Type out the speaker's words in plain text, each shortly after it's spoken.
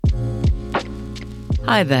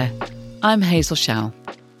Hi there, I'm Hazel Showell.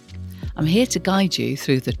 I'm here to guide you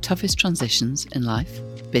through the toughest transitions in life,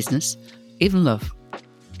 business, even love.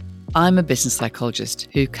 I'm a business psychologist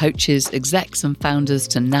who coaches execs and founders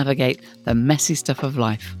to navigate the messy stuff of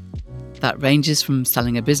life. That ranges from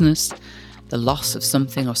selling a business, the loss of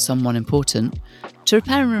something or someone important, to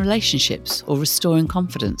repairing relationships or restoring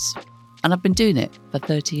confidence. And I've been doing it for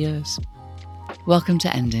 30 years. Welcome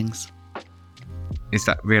to Endings. Is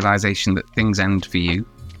that realisation that things end for you,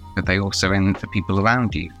 but they also end for people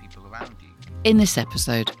around you. In this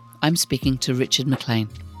episode, I'm speaking to Richard McLean.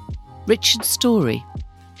 Richard's story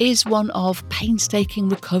is one of painstaking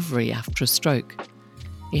recovery after a stroke.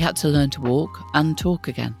 He had to learn to walk and talk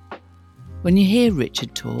again. When you hear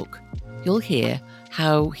Richard talk, you'll hear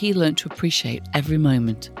how he learned to appreciate every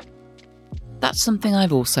moment. That's something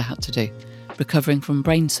I've also had to do, recovering from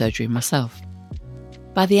brain surgery myself.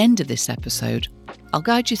 By the end of this episode, I'll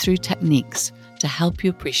guide you through techniques to help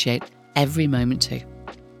you appreciate every moment too.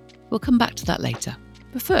 We'll come back to that later.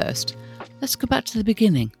 But first, let's go back to the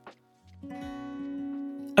beginning.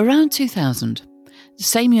 Around 2000, the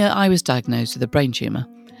same year I was diagnosed with a brain tumour,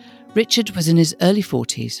 Richard was in his early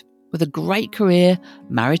 40s with a great career,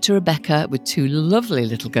 married to Rebecca with two lovely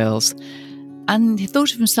little girls, and he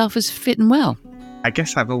thought of himself as fit and well. I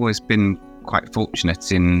guess I've always been quite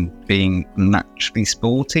fortunate in being naturally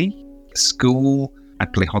sporty. School,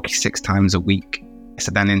 I'd play hockey 6 times a week.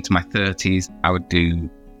 So then into my 30s, I would do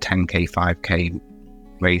 10k, 5k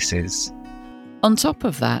races. On top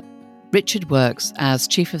of that, Richard works as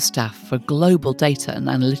Chief of Staff for a global data and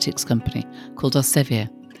analytics company called Elsevier,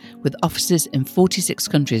 with offices in 46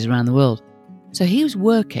 countries around the world. So he was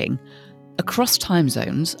working across time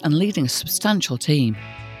zones and leading a substantial team.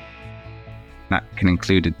 That can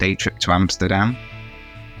include a day trip to Amsterdam,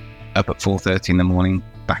 up at 4:30 in the morning,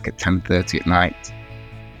 back at 10:30 at night.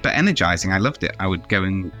 But energising, I loved it. I would go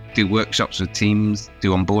and do workshops with teams,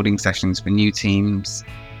 do onboarding sessions for new teams,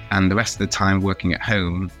 and the rest of the time working at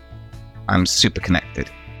home, I'm super connected.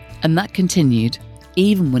 And that continued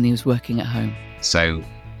even when he was working at home. So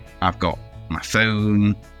I've got my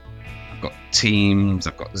phone, I've got Teams,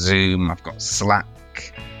 I've got Zoom, I've got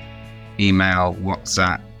Slack, email,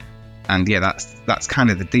 WhatsApp. And yeah, that's kind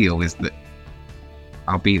of the deal, is that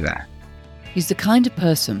I'll be there. He's the kind of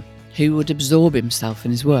person who would absorb himself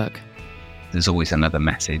in his work. There's always another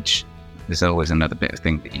message. There's always another bit of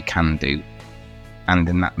thing that you can do. And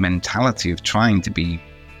in that mentality of trying to be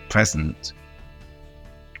present,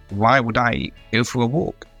 why would I go for a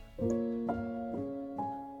walk?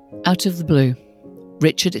 Out of the blue,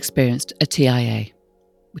 Richard experienced a TIA,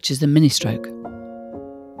 which is a mini stroke.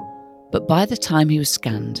 But by the time he was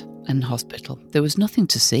scanned and in hospital, there was nothing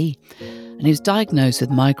to see, and he was diagnosed with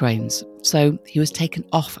migraines, so he was taken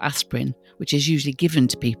off aspirin, which is usually given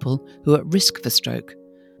to people who are at risk of a stroke,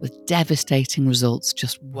 with devastating results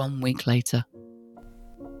just 1 week later.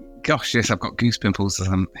 Gosh, yes, I've got goosepimples as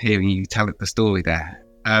I'm hearing you tell the story there.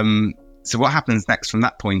 So what happens next from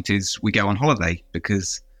that point is we go on holiday,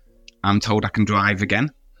 because I'm told I can drive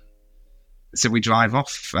again. So we drive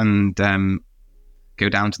off and go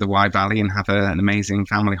down to the Wye Valley and have an amazing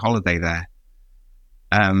family holiday there.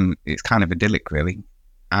 It's kind of idyllic, really.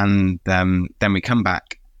 And then we come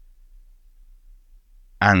back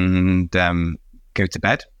and go to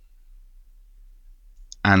bed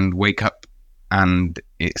and wake up, and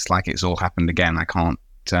it's like it's all happened again. I can't,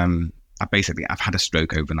 I've had a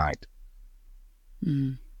stroke overnight.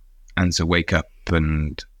 And so wake up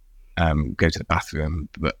and go to the bathroom,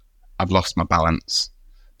 but I've lost my balance.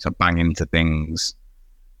 So I bang into things.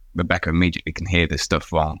 Rebecca immediately can hear this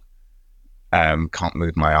stuff wrong. Can't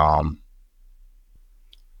move my arm.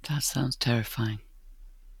 That sounds terrifying.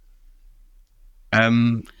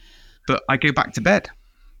 But I go back to bed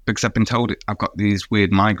because I've been told I've got these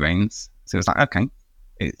weird migraines. So it's like, okay,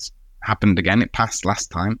 it's happened again. It passed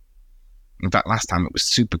last time. In fact, last time it was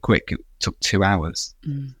super quick. It took 2 hours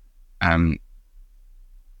for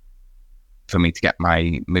me to get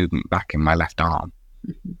my movement back in my left arm.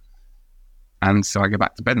 Mm-hmm. And so I go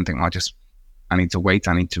back to bed and think, I need to wait.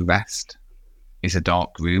 I need to rest. It's a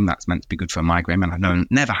dark room. That's meant to be good for a migraine. And I've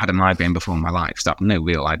never had a migraine before in my life, so I have no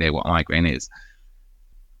real idea what a migraine is.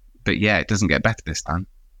 But yeah, it doesn't get better this time.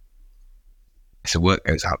 So work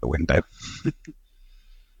goes out the window.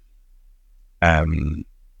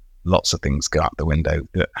 Lots of things go out the window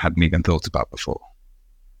that I hadn't even thought about before.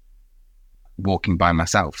 Walking by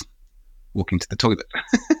myself, walking to the toilet,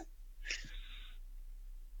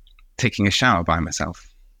 taking a shower by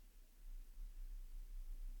myself.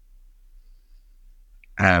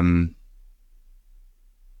 Cutting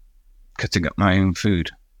up my own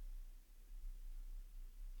food.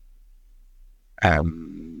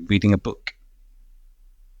 reading a book.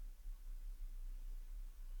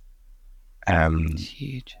 It's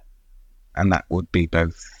huge. And that would be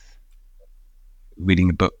both reading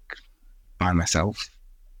a book by myself.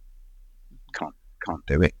 Can't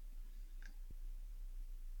do it.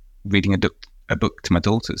 Reading a book to my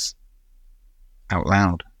daughters out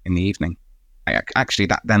loud in the evening. Actually,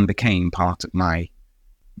 that then became part of my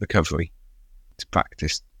recovery, to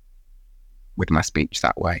practice with my speech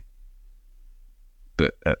that way.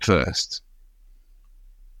 But at first,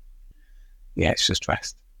 it's just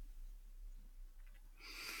rest.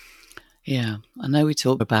 Yeah, I know we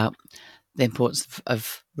talk about the importance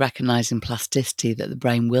of recognising plasticity, that the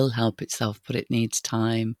brain will help itself, but it needs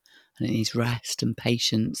time and it needs rest and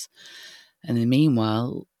patience. And in the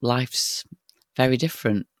meanwhile, life's very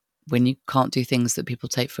different when you can't do things that people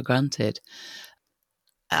take for granted.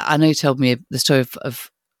 I know you told me the story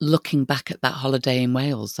of looking back at that holiday in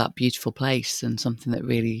Wales, that beautiful place, and something that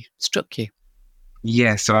really struck you.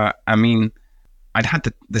 Yeah, so I mean, I'd had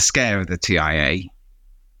the scare of the TIA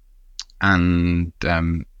and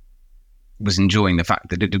was enjoying the fact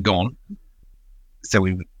that it had gone. So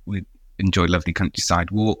we enjoyed lovely countryside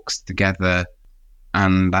walks together.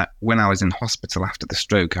 And when I was in hospital after the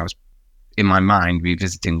stroke, I was in my mind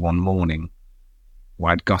revisiting one morning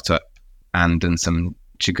where I'd got up and done some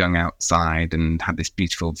qigong outside and had this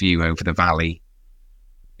beautiful view over the valley.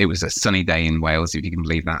 It was a sunny day in Wales, if you can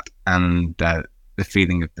believe that. And the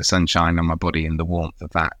feeling of the sunshine on my body and the warmth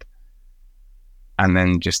of that. And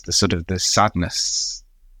then just the sort of the sadness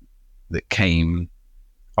that came,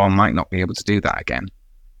 I might not be able to do that again.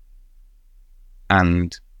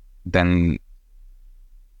 And then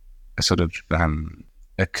a sort of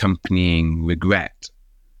accompanying regret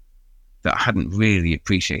that I hadn't really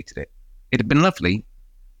appreciated it. It had been lovely,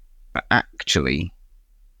 but actually,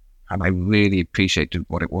 had I really appreciated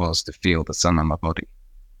what it was to feel the sun on my body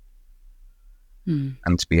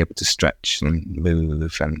and to be able to stretch and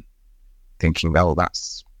move, and thinking, well,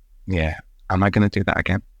 am I going to do that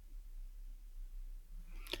again?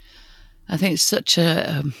 I think it's such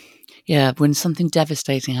a, when something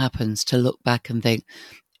devastating happens, to look back and think,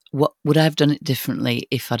 what would I have done it differently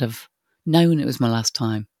if I'd have known it was my last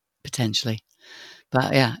time, potentially?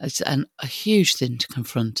 But yeah, it's a huge thing to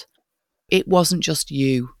confront. It wasn't just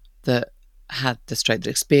you that had the stroke, that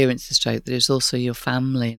experienced the stroke, that it was also your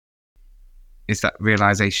family. It's that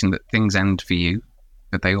realization that things end for you,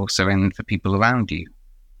 but they also end for people around you.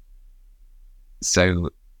 So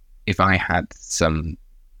if I had some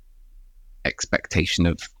expectation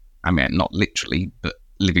of, I mean, not literally, but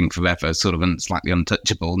living forever, sort of slightly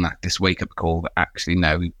untouchable, and that this wake-up call that actually,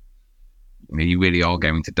 no, you really are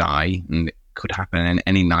going to die, and it could happen in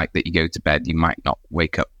any night that you go to bed. You might not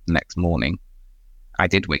wake up the next morning. I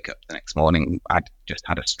did wake up the next morning. I'd just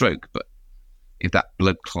had a stroke, but if that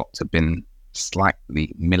blood clot had been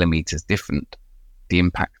slightly millimeters different, the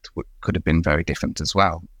impact could have been very different as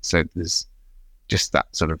well. So there's just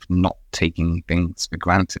that sort of not taking things for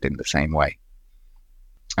granted in the same way.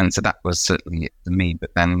 And so that was certainly it for me.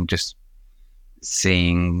 But then just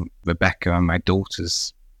seeing Rebecca and my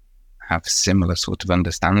daughters have similar sort of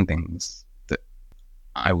understandings, that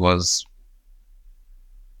I was,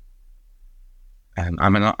 I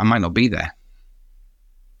might not be there.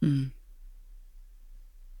 But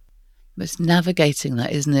it's navigating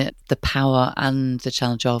that, isn't it? The power and the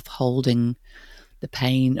challenge of holding the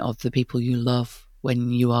pain of the people you love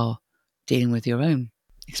when you are dealing with your own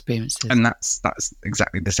experiences. And that's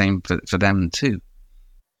exactly the same for them too.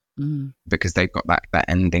 Because they've got that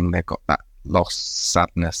ending, they've got that loss,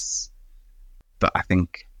 sadness. But I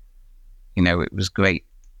think, it was great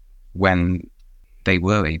when they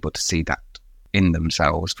were able to see that in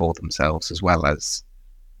themselves, for themselves, as well as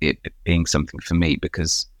it being something for me,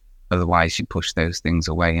 because otherwise you push those things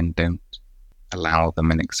away and don't allow them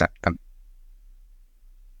and accept them.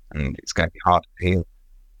 And it's going to be hard to heal.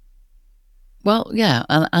 Well, yeah,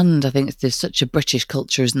 and I think there's such a British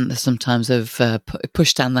culture, isn't there, sometimes of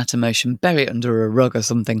push down that emotion, bury it under a rug or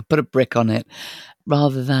something, put a brick on it,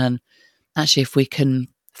 rather than actually, if we can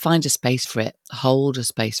find a space for it, hold a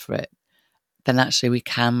space for it, then actually we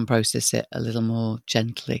can process it a little more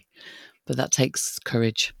gently. But that takes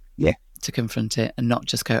courage to confront it and not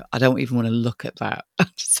just go, I don't even want to look at that.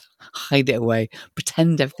 Just hide it away,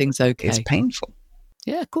 pretend everything's okay. It's painful.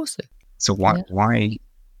 Yeah, of course. So why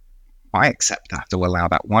accept that or allow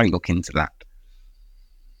that? Why look into that?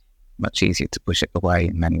 Much easier to push it away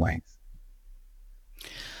in many ways.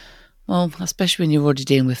 Well, especially when you're already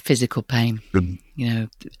dealing with physical pain.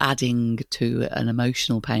 Adding to an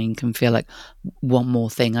emotional pain can feel like one more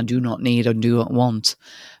thing I do not need or do not want,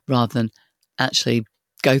 rather than actually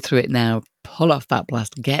go through it now, pull off that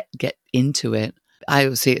blast, get into it. I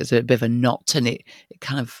always see it as a bit of a knot, and it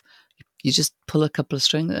kind of, you just pull a couple of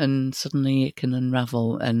strings and suddenly it can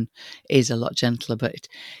unravel and is a lot gentler. But,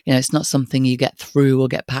 it's not something you get through or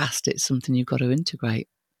get past. It's something you've got to integrate.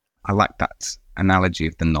 I like that analogy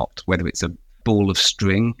of the knot, whether it's a ball of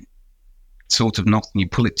string sort of knot and you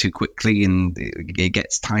pull it too quickly and it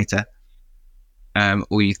gets tighter,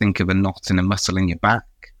 or you think of a knot in a muscle in your back,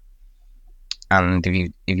 and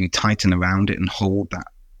if you tighten around it and hold that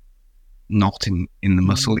knot in the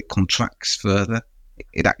muscle, it contracts further.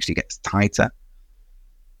 It actually gets tighter.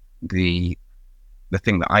 The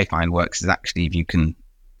thing that I find works is actually, if you can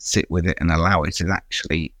sit with it and allow it, it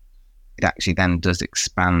actually then does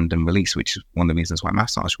expand and release, which is one of the reasons why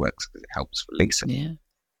massage works, because it helps release it. Yeah.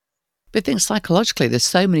 But I think psychologically, there's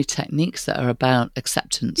so many techniques that are about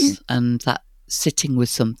acceptance and that sitting with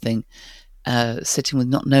something, sitting with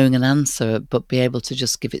not knowing an answer, but be able to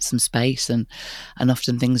just give it some space. And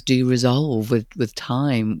often things do resolve with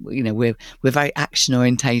time. We're very action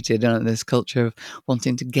orientated in this culture of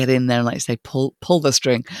wanting to get in there and, like you say, pull the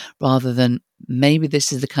string, rather than maybe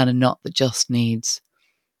this is the kind of knot that just needs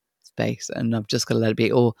space and I've just got to let it be,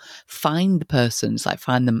 or find the person. It's like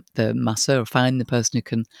find the masseur, find the person who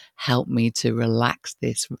can help me to relax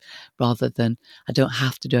this, rather than I don't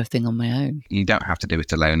have to do everything on my own. You don't have to do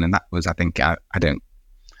it alone, and that was, I think, I don't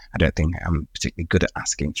think I'm particularly good at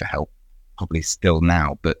asking for help, probably still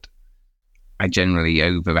now, but I generally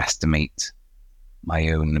overestimate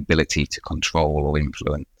my own ability to control or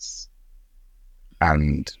influence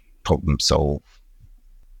and problem solve.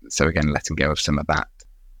 So again, letting go of some of that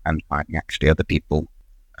and finding actually other people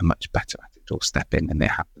are much better at it, or step in and it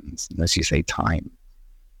happens. And as you say, time.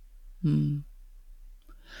 Well,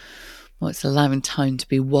 it's allowing time to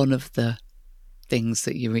be one of the things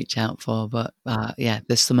that you reach out for. But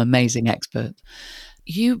there's some amazing experts.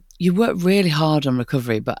 You worked really hard on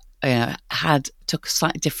recovery, but took a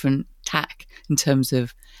slightly different tack in terms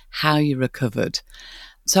of how you recovered.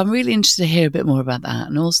 So I'm really interested to hear a bit more about that,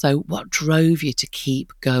 and also what drove you to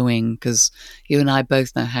keep going, because you and I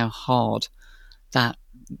both know how hard that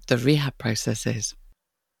the rehab process is.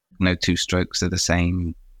 No two strokes are the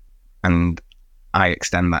same, and I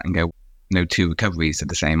extend that and go, no two recoveries are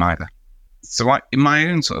the same either. So in my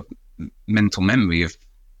own sort of mental memory of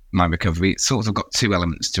my recovery, it's sort of got two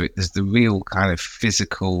elements to it. There's the real kind of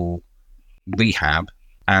physical rehab,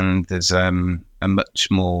 and there's a much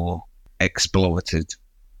more explorative,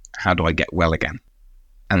 how do I get well again?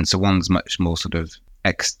 And so one's much more sort of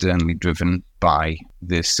externally driven by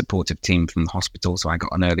the supportive team from the hospital. So I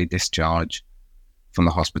got an early discharge from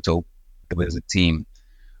the hospital. There was a team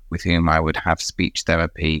with whom I would have speech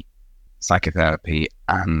therapy, psychotherapy,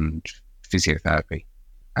 and physiotherapy.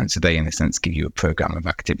 And so they, in a sense, give you a program of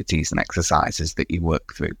activities and exercises that you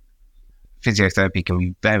work through. Physiotherapy can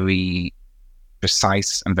be very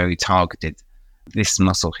precise and very targeted. This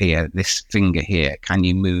muscle here, this finger here, can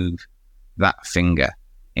you move that finger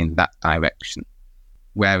in that direction?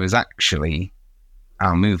 Whereas actually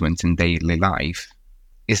our movement in daily life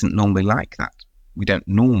isn't normally like that. We don't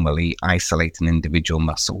normally isolate an individual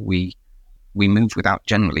muscle. We move without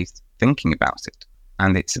generally thinking about it.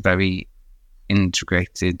 And it's a very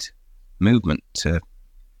integrated movement. To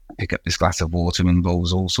pick up this glass of water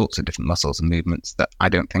involves all sorts of different muscles and movements that I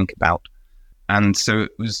don't think about. And so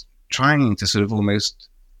it was trying to sort of almost,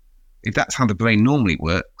 if that's how the brain normally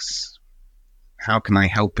works, how can I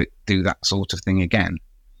help it do that sort of thing again?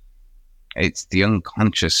 It's the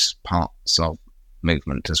unconscious parts of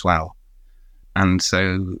movement as well. And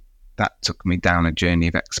so that took me down a journey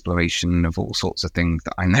of exploration of all sorts of things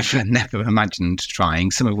that I never imagined trying,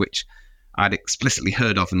 some of which I'd explicitly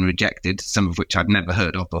heard of and rejected, some of which I'd never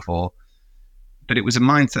heard of before. But it was a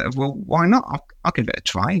mindset of, well, why not? I'll give it a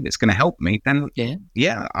try. If it's going to help me, then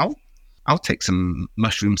I'll take some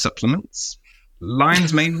mushroom supplements.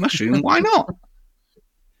 Lion's mane mushroom, why not?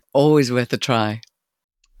 Always worth a try.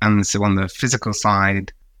 And so on the physical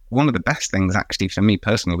side, one of the best things actually for me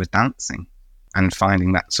personally was dancing, and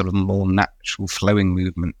finding that sort of more natural flowing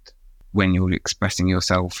movement when you're expressing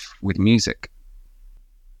yourself with music.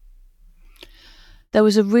 There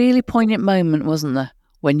was a really poignant moment, wasn't there,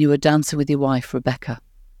 when you were dancing with your wife, Rebecca?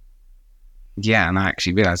 Yeah, and I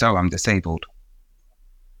actually realised, I'm disabled.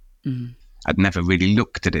 I'd never really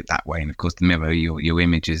looked at it that way. And of course, the mirror, your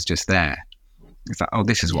image is just there. It's like,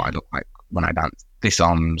 this is what I look like when I dance. This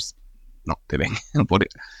arm's not doing what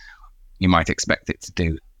you might expect it to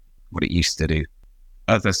do, what it used to do.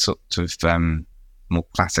 Other sorts of more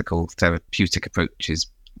classical therapeutic approaches,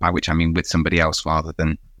 by which I mean with somebody else rather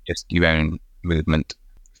than just your own movement.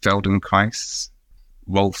 Feldenkrais,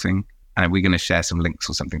 Rolfing, And we're going to share some links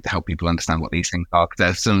or something to help people understand what these things are, because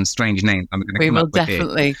there's some strange names I'm going to come up with here. We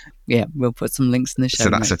will definitely, we'll put some links in the show So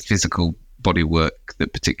that's notes. a physical body work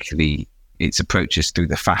that particularly its approaches through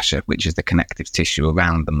the fascia, which is the connective tissue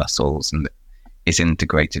around the muscles, and it's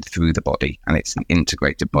integrated through the body, and it's an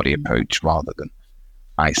integrated body approach rather than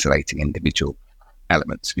isolating individual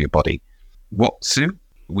elements of your body. Watsu,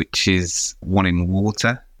 which is one in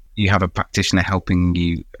water. You have a practitioner helping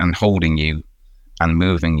you and holding you and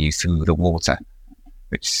moving you through the water,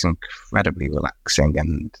 which is incredibly relaxing.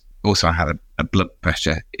 And also I had a blood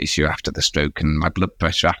pressure issue after the stroke, and my blood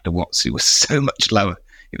pressure after Watsu was so much lower.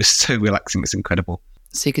 It was so relaxing. It's incredible.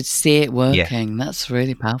 So you could see it working. Yeah. That's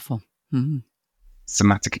really powerful. Mm.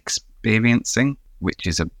 Somatic experiencing, which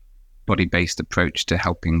is a body-based approach to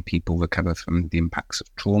helping people recover from the impacts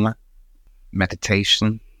of trauma.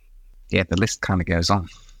 Meditation. Yeah, the list kind of goes on.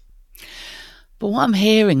 But what I'm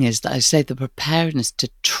hearing is that I say the preparedness to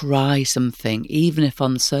try something, even if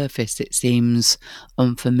on the surface it seems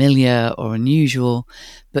unfamiliar or unusual,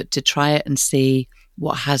 but to try it and see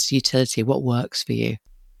what has utility, what works for you.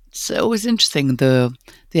 It's always interesting, the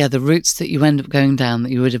routes that you end up going down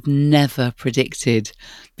that you would have never predicted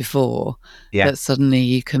before, that suddenly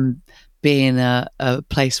you can be in a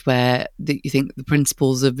place where you think the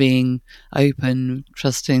principles of being open,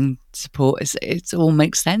 trusting, support, it all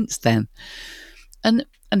makes sense then. And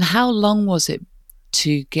how long was it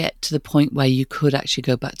to get to the point where you could actually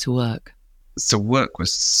go back to work? So work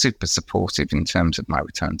was super supportive in terms of my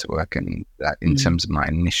return to work, and in terms of my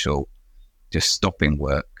initial just stopping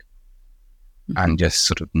work and just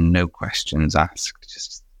sort of no questions asked,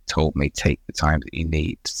 just told me take the time that you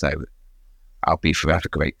need. So I'll be forever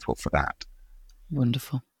grateful for that.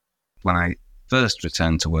 Wonderful. When I first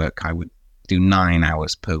returned to work, I would do 9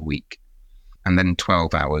 hours per week and then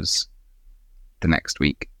 12 hours the next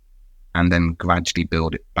week, and then gradually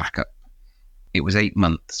build it back up. It was 8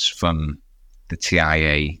 months from the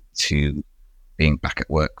TIA to being back at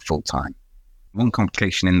work full time. One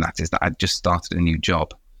complication in that is that I'd just started a new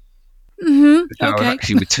job. So I was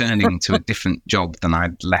actually returning to a different job than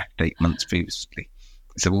I'd left 8 months previously.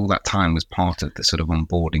 So all that time was part of the sort of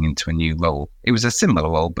onboarding into a new role. It was a similar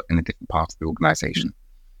role, but in a different part of the organisation.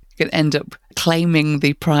 You could end up claiming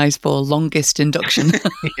the prize for longest induction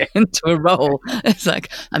into a role. It's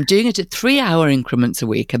like, I'm doing it at 3-hour increments a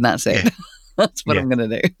week, and that's it. Yeah. That's what I'm going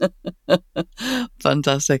to do.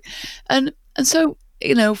 Fantastic. And so,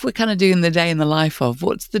 if we're kind of doing the day in the life of,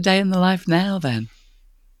 what's the day in the life now then?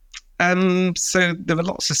 So there are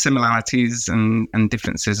lots of similarities and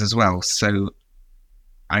differences as well. So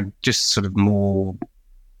I'm just sort of more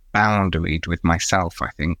boundaried with myself, I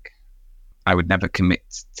think. I would never commit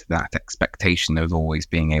to that expectation of always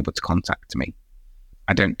being able to contact me.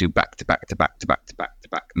 I don't do back-to-back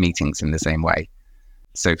meetings in the same way.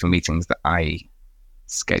 So for meetings that I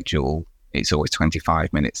schedule, it's always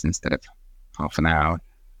 25 minutes instead of half an hour.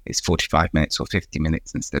 It's 45 minutes or 50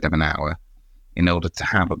 minutes instead of an hour, in order to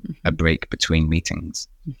have a break between meetings.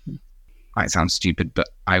 Might sound stupid, but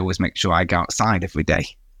I always make sure I go outside every day.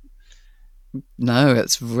 No,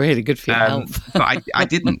 it's really good for your health. But I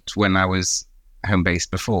didn't when I was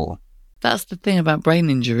home-based before. That's the thing about brain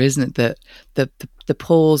injury, isn't it? That the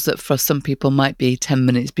pause that for some people might be 10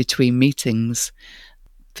 minutes between meetings,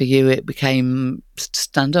 for you it became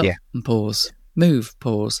stand up and pause, move,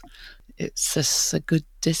 pause. It's just a good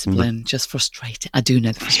discipline, just frustrating. I do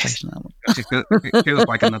know the frustration of that one. It feels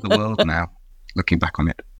like another world now, looking back on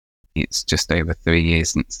it. It's just over 3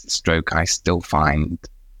 years since the stroke. I still find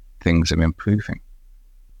things are improving.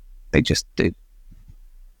 They just do.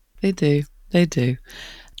 They do.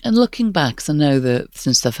 And looking back, 'cause I know that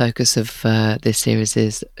since the focus of this series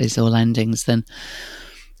is all endings, then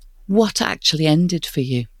what actually ended for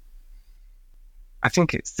you? I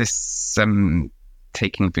think it's this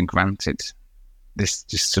taking for granted, this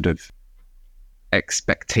just sort of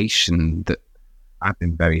expectation that I've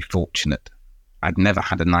been very fortunate. I'd never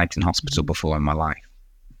had a night in hospital before in my life.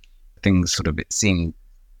 Things sort of, it seemed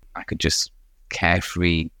I could just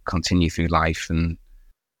carefree continue through life and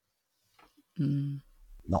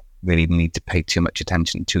not really need to pay too much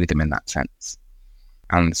attention to them in that sense.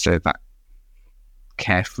 And so that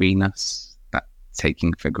carefreeness, that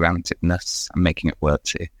taking for grantedness, I'm making it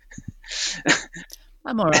words here.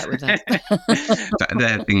 I'm all right with that.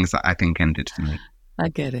 They're things that I think ended for me. I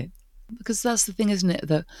get it. Because that's the thing, isn't it?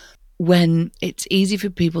 That when it's easy for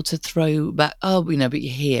people to throw back, but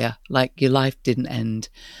you're here, like your life didn't end.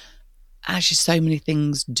 Actually, so many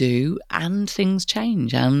things do, and things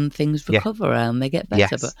change, and things recover, and they get better.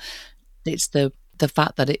 Yes. But it's the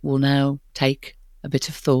fact that it will now take a bit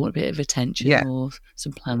of thought, a bit of attention, or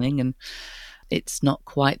some planning, and it's not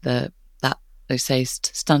quite the they say,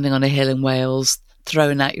 standing on a hill in Wales,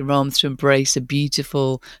 throwing out your arms to embrace a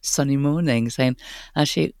beautiful sunny morning, saying,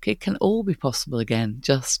 actually, it can all be possible again,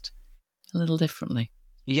 just a little differently.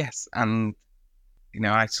 Yes, and,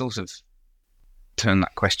 I sort of turn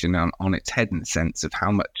that question on its head in the sense of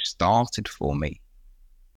how much started for me.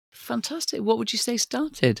 Fantastic. What would you say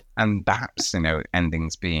started? And perhaps,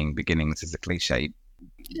 endings being beginnings is a cliche.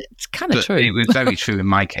 It's kind of true. It was very true in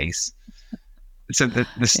my case. So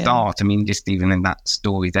the start, just even in that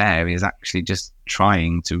story there, is actually just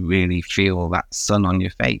trying to really feel that sun on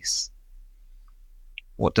your face.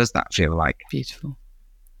 What does that feel like? Beautiful.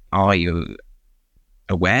 Are you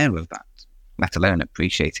aware of that, let alone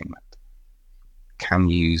appreciating that? Can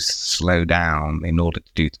you slow down in order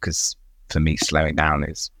to do, because for me, slowing down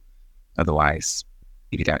is, otherwise,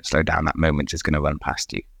 if you don't slow down, that moment is going to run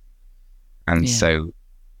past you. And so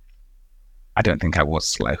I don't think I was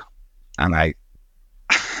slow. And I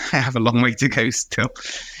have a long way to go still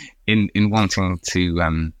in wanting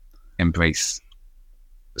to embrace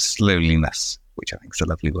slowliness, which I think is a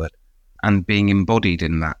lovely word, and being embodied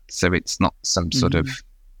in that. So it's not some sort of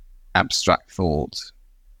abstract thought.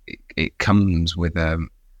 It comes with a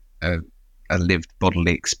lived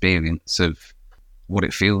bodily experience of what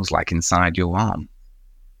it feels like inside your arm.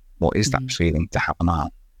 What is that feeling to have an arm?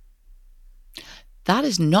 That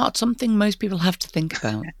is not something most people have to think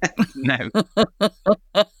about. No.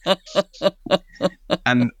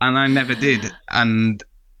 and I never did. And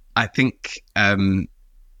I think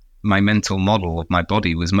my mental model of my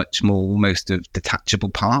body was much more almost of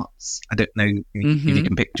detachable parts. I don't know if you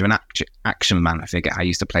can picture an Action Man. I forget, I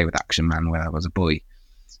used to play with Action Man when I was a boy.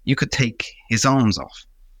 You could take his arms off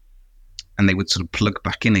and they would sort of plug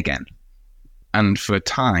back in again. And for a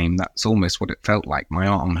time, that's almost what it felt like. My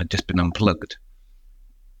arm had just been unplugged.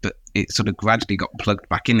 But it sort of gradually got plugged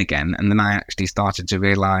back in again. And then I actually started to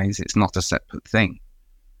realise it's not a separate thing.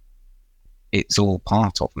 It's all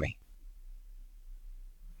part of me.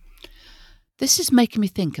 This is making me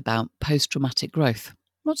think about post-traumatic growth.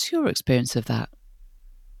 What's your experience of that?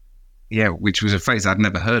 Yeah, which was a phrase I'd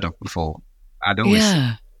never heard of before. I'd always,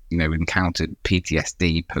 encountered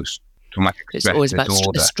PTSD, post-traumatic stress disorder. It's always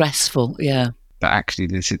about stressful, But actually,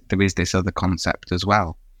 there is this other concept as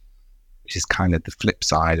well, which is kind of the flip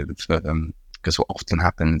side of because what often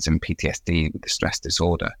happens in PTSD with the stress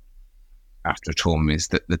disorder after a trauma is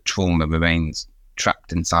that the trauma remains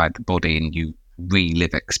trapped inside the body and you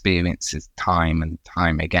relive experiences time and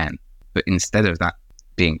time again. But instead of that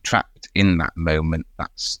being trapped in that moment,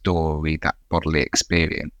 that story, that bodily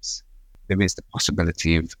experience, there is the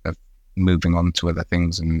possibility of moving on to other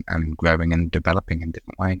things and growing and developing in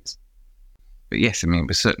different ways. But yes, it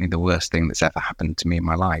was certainly the worst thing that's ever happened to me in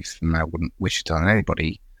my life, and I wouldn't wish it on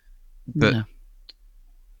anybody. But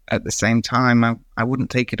at the same time, I wouldn't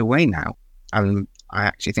take it away now. I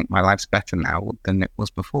actually think my life's better now than it was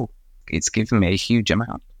before. It's given me a huge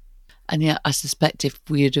amount. And yet, I suspect if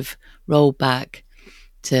we'd have rolled back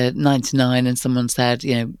to 99 and someone said,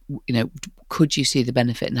 could you see the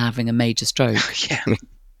benefit in having a major stroke?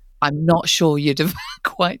 I'm not sure you'd have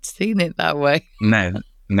quite seen it that way. No,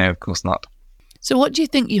 of course not. So what do you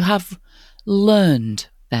think you have learned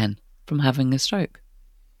then from having a stroke?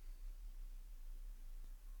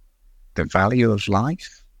 The value of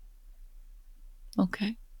life.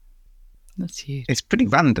 Okay. That's huge. It's pretty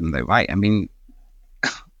random though, right?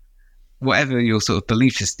 Whatever your sort of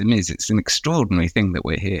belief system is, it's an extraordinary thing that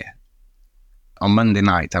we're here. On Monday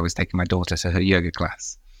night, I was taking my daughter to her yoga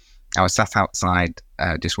class. I was sat outside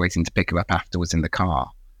just waiting to pick her up afterwards in the car,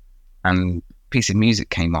 and a piece of music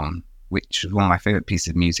came on, which was one of my favourite pieces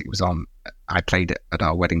of music. It was on. I played it at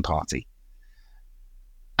our wedding party.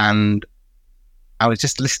 And I was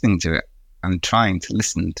just listening to it and trying to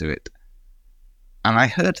listen to it. And I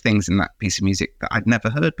heard things in that piece of music that I'd never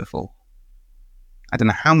heard before. I don't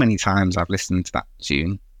know how many times I've listened to that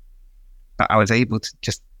tune, but I was able to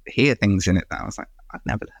just hear things in it that I was like, I've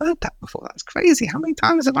never heard that before. That's crazy. How many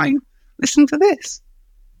times have I listened to this?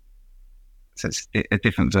 So it's a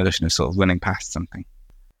different version of sort of running past something.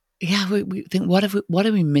 Yeah, we think, what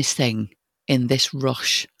are we missing in this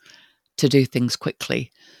rush to do things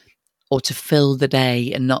quickly, or to fill the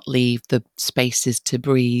day and not leave the spaces to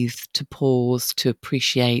breathe, to pause, to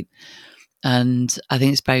appreciate? And I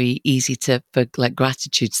think it's very easy for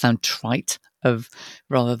gratitude to sound trite,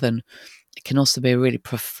 rather than it can also be a really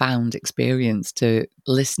profound experience to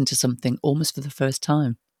listen to something almost for the first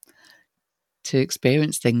time, to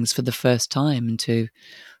experience things for the first time, and to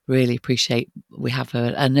really appreciate we have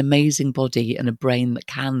an amazing body and a brain that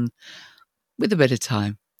can, with a bit of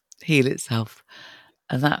time, heal itself.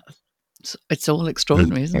 And that it's all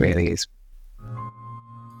extraordinary, isn't it? It really is.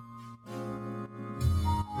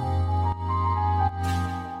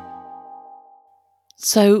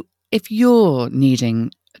 So if you're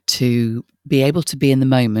needing to be able to be in the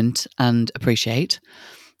moment and appreciate,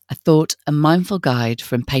 I thought a mindful guide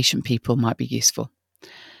for impatient people might be useful.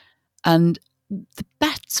 And the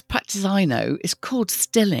best practice I know is called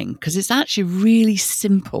stilling because it's actually really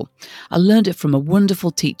simple. I learned it from a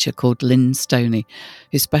wonderful teacher called Lynn Stoney,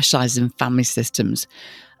 who specialises in family systems.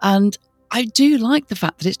 And I do like the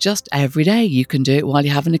fact that it's just every day. You can do it while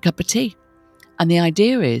you're having a cup of tea. And the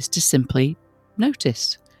idea is to simply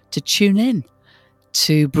notice, to tune in,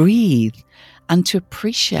 to breathe, and to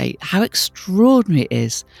appreciate how extraordinary it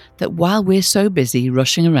is that while we're so busy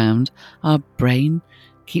rushing around, our brain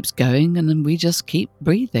keeps going and then we just keep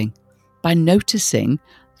breathing. By noticing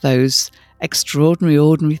those extraordinary,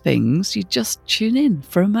 ordinary things, you just tune in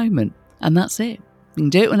for a moment and that's it. You can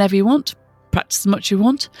do it whenever you want, practice as much as you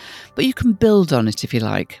want, but you can build on it if you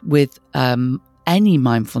like with any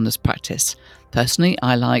mindfulness practice. Personally,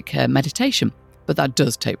 I like meditation, but that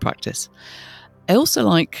does take practice. I also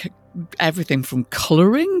like everything from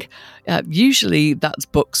colouring. Usually that's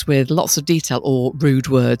books with lots of detail or rude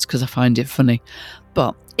words because I find it funny.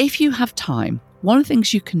 But if you have time, one of the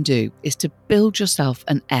things you can do is to build yourself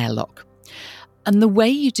an airlock. And the way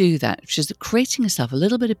you do that, which is creating yourself a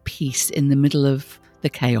little bit of peace in the middle of the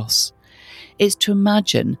chaos, is to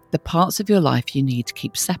imagine the parts of your life you need to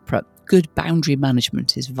keep separate. Good boundary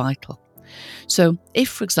management is vital. So if,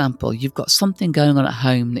 for example, you've got something going on at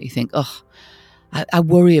home that you think, I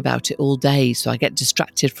worry about it all day, so I get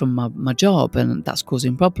distracted from my job and that's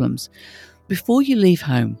causing problems. Before you leave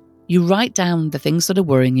home, you write down the things that are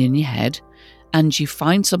worrying you in your head and you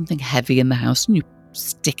find something heavy in the house and you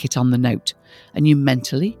stick it on the note and you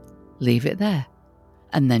mentally leave it there.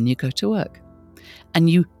 And then you go to work. And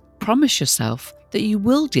you promise yourself that you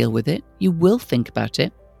will deal with it, you will think about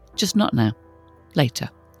it, just not now, later.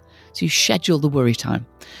 So you schedule the worry time.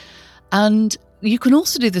 And you can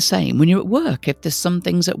also do the same when you're at work. If there's some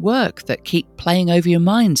things at work that keep playing over your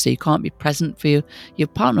mind so you can't be present for your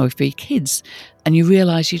partner or for your kids, and you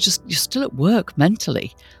realise you're still at work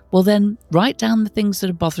mentally, well then write down the things that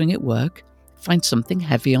are bothering at work, find something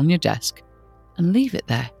heavy on your desk and leave it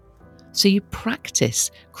there. So you practice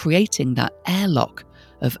creating that airlock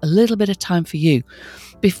of a little bit of time for you.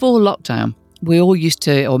 Before lockdown, we all used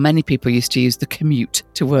to, or many people used to use the commute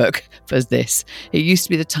to work for this. It used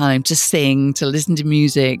to be the time to sing, to listen to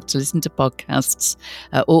music, to listen to podcasts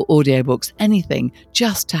or audiobooks, anything,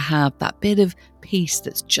 just to have that bit of peace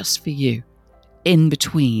that's just for you in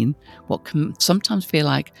between what can sometimes feel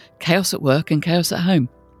like chaos at work and chaos at home.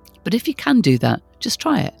 But if you can do that, just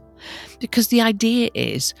try it. Because the idea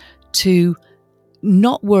is to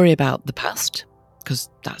not worry about the past,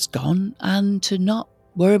 because that's gone, and to not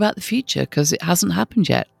worry about the future because it hasn't happened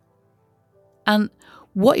yet. And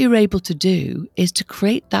what you're able to do is to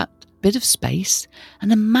create that bit of space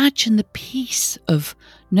and imagine the peace of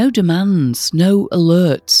no demands, no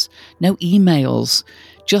alerts, no emails,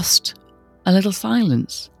 just a little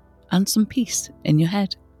silence and some peace in your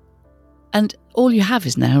head. And all you have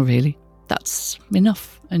is now, really. That's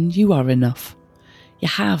enough, and you are enough. You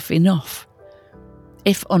have enough.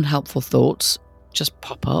 If unhelpful thoughts just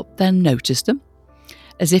pop up, then notice them,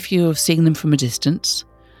 as if you're seeing them from a distance,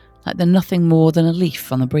 like they're nothing more than a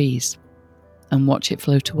leaf on a breeze, and watch it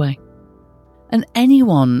float away. And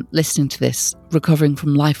anyone listening to this recovering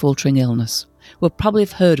from life-altering illness will probably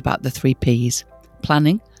have heard about the 3 Ps: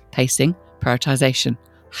 planning, pacing, prioritisation.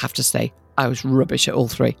 I have to say, I was rubbish at all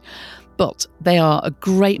 3. But they are a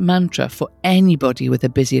great mantra for anybody with a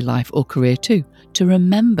busy life or career too, to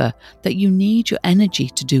remember that you need your energy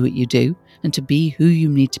to do what you do and to be who you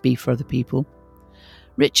need to be for other people.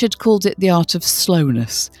 Richard called it the art of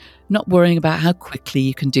slowness, not worrying about how quickly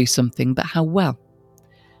you can do something, but how well.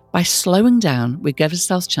 By slowing down, we give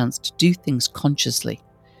ourselves a chance to do things consciously.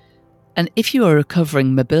 And if you are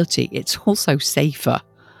recovering mobility, it's also safer.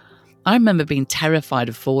 I remember being terrified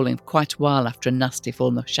of falling for quite a while after a nasty fall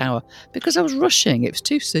in the shower because I was rushing, it was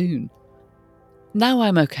too soon. Now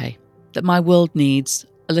I'm okay, that my world needs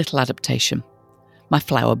a little adaptation. My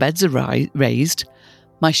flower beds are raised,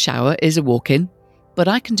 my shower is a walk-in, but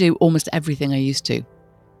I can do almost everything I used to,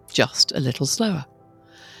 just a little slower.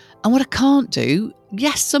 And what I can't do,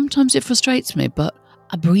 yes, sometimes it frustrates me, but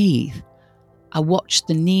I breathe. I watch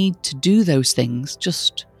the need to do those things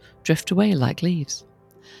just drift away like leaves.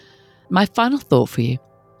 My final thought for you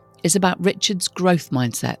is about Richard's growth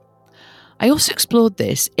mindset. I also explored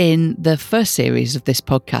this in the first series of this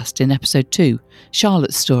podcast in episode 2,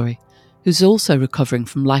 Charlotte's story, who's also recovering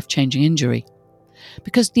from life-changing injury.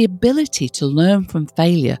 Because the ability to learn from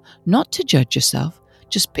failure, not to judge yourself,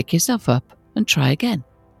 just pick yourself up and try again.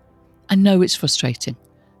 I know it's frustrating,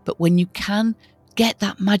 but when you can get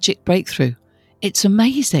that magic breakthrough. It's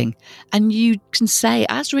amazing. And you can say,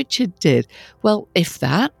 as Richard did, well, if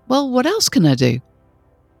that, well, what else can I do?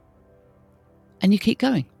 And you keep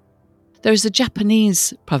going. There is a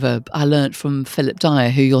Japanese proverb I learnt from Philip Dyer,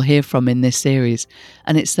 who you'll hear from in this series,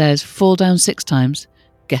 and it says, fall down 6 times,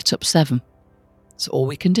 get up 7. It's all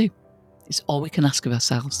we can do. It's all we can ask of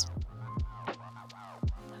ourselves.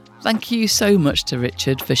 Thank you so much to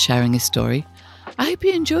Richard for sharing his story. I hope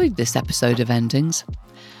you enjoyed this episode of Endings.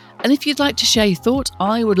 And if you'd like to share your thoughts,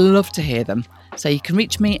 I would love to hear them. So you can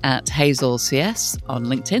reach me at HazelCS on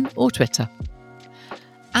LinkedIn or Twitter.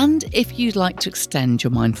 And if you'd like to extend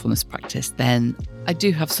your mindfulness practice, then I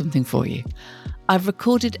do have something for you. I've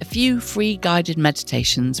recorded a few free guided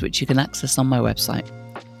meditations which you can access on my website,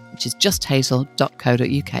 which is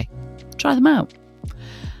justhazel.co.uk. Try them out.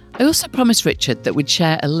 I also promised Richard that we'd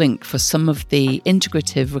share a link for some of the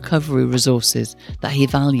integrative recovery resources that he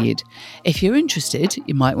valued. If you're interested,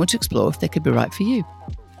 you might want to explore if they could be right for you.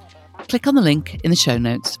 Click on the link in the show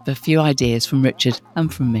notes for a few ideas from Richard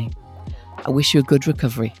and from me. I wish you a good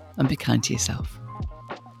recovery and be kind to yourself.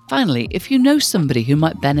 Finally, if you know somebody who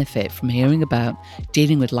might benefit from hearing about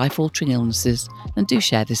dealing with life-altering illnesses, then do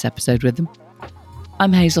share this episode with them.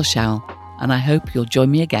 I'm Hazel Showell, and I hope you'll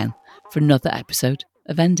join me again for another episode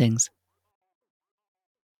of Endings.